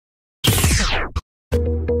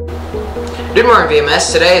Good morning,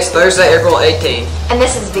 VMS. Today is Thursday, April 18th. And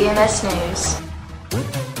this is VMS News.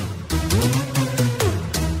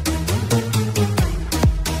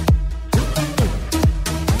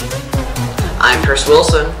 I'm Chris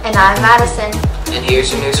Wilson. And I'm Madison. And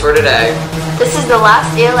here's your news for today. This is the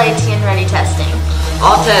last ELAT and ready testing.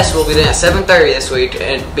 All tests will be done at 7:30 this week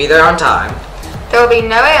and be there on time. There will be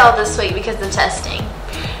no AL this week because of testing.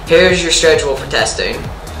 Here's your schedule for testing.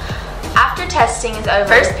 After testing is over,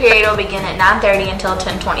 first period will begin at 9:30 until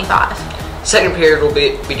 10:25. Second period will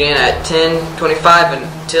begin at 10:25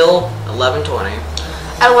 until 11:20.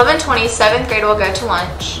 At 11:20, 7th grade will go to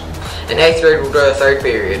lunch. And 8th grade will go to third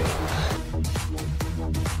period.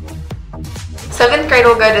 7th grade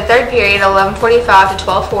will go to third period at 11:45 to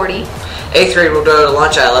 12:40. 8th grade will go to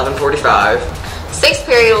lunch at 11:45. 6th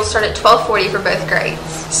period will start at 12:40 for both grades.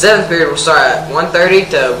 7th period will start at 1:30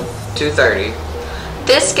 to 2:30.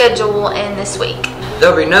 This schedule will end this week. There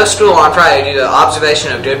will be no school on Friday due to the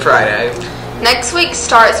observation of Good Friday. Next week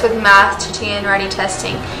starts with math to 10 ready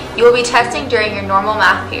testing. You will be testing during your normal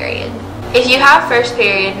math period. If you have first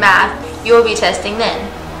period math, you will be testing then.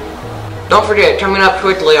 Don't forget, coming up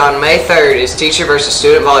quickly on May 3rd is teacher versus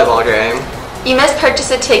student volleyball game. You must purchase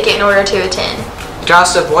a ticket in order to attend. The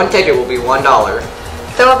cost of one ticket will be $1.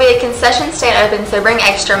 There will be a concession stand open, so bring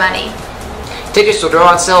extra money. Tickets will go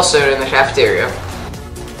on sale soon in the cafeteria.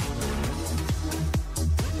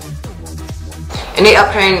 Any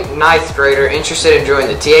upcoming 9th grader interested in joining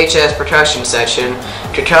the THS percussion section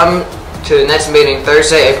should come to the next meeting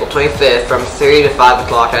Thursday, April 25th from 3 to 5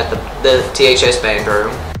 o'clock at the THS band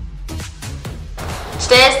room.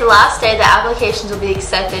 Today is the last day that applications will be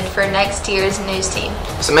accepted for next year's news team.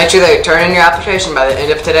 So make sure that you turn in your application by the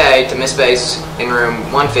end of today to Miss Bates in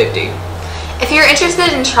room 150. If you're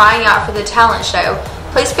interested in trying out for the talent show,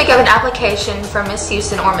 please pick up an application from Miss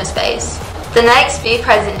Houston or Miss Bates. The next Be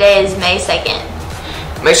Present Day is May 2nd.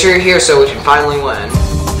 Make sure you're here so we can finally win.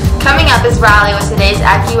 Coming up is Riley with today's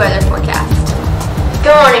AccuWeather forecast.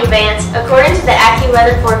 Good morning, Vance. According to the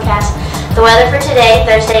AccuWeather forecast, the weather for today,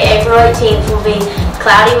 Thursday, April 18th, will be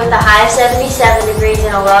cloudy with a high of 77 degrees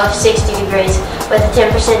and a low of 60 degrees with a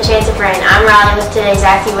 10% chance of rain. I'm Riley with today's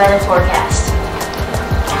AccuWeather forecast.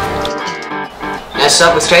 Next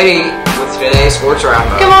up is Katie with today's Sports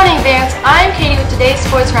Roundup. Good morning, Vance. I'm Katie with today's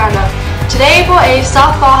Sports Roundup. Today, April 8th,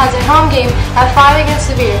 softball has a home game at 5 against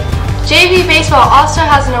Sevier. JV baseball also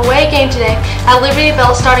has an away game today at Liberty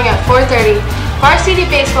Bell starting at 4:30. Varsity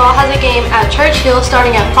baseball has a game at Churchill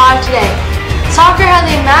starting at 5 today. Soccer has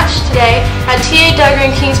a match today at TA Duggar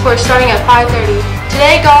and Kingsport starting at 5:30.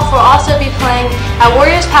 Today, golf will also be playing at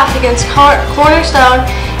Warriors Path against Cornerstone,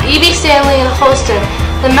 E.B. Stanley, and Holston.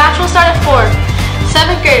 The match will start at 4.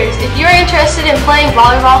 7th graders, if you are interested in playing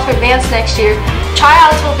volleyball for Vance next year,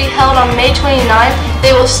 tryouts will be held on May 29th.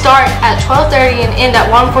 They will start at 12:30 and end at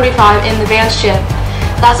 1:45 in the Vance gym.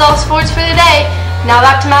 That's all sports for today. Now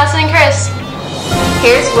back to Madison and Chris.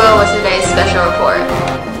 Here's Will with today's special report.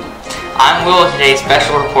 I'm Will with today's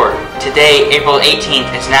special report. Today, April 18th,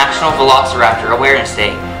 is National Velociraptor Awareness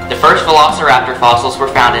Day. The first Velociraptor fossils were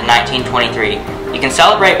found in 1923. You can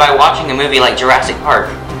celebrate by watching a movie like Jurassic Park.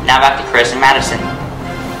 Now back to Chris and Madison.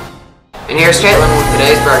 And here's Caitlin with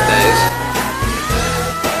today's birthdays.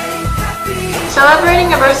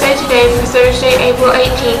 Celebrating a birthday today for Thursday, April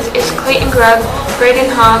 18th is Clayton Grubb, Braden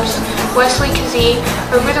Hobbs, Wesley Kazee.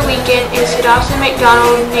 Over the weekend is Hadassah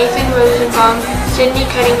McDonald, Nathan Rosenbaum, Sydney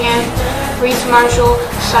Cunningham, Reese Marshall,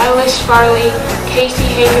 Silas Farley, Casey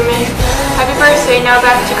Hagerman. Happy birthday. Now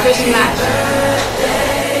back to Chris and Matt.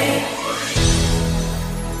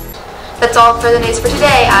 That's all for the news for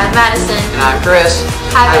today. I'm Madison. And I'm Chris.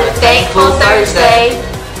 Have a thankful Thursday.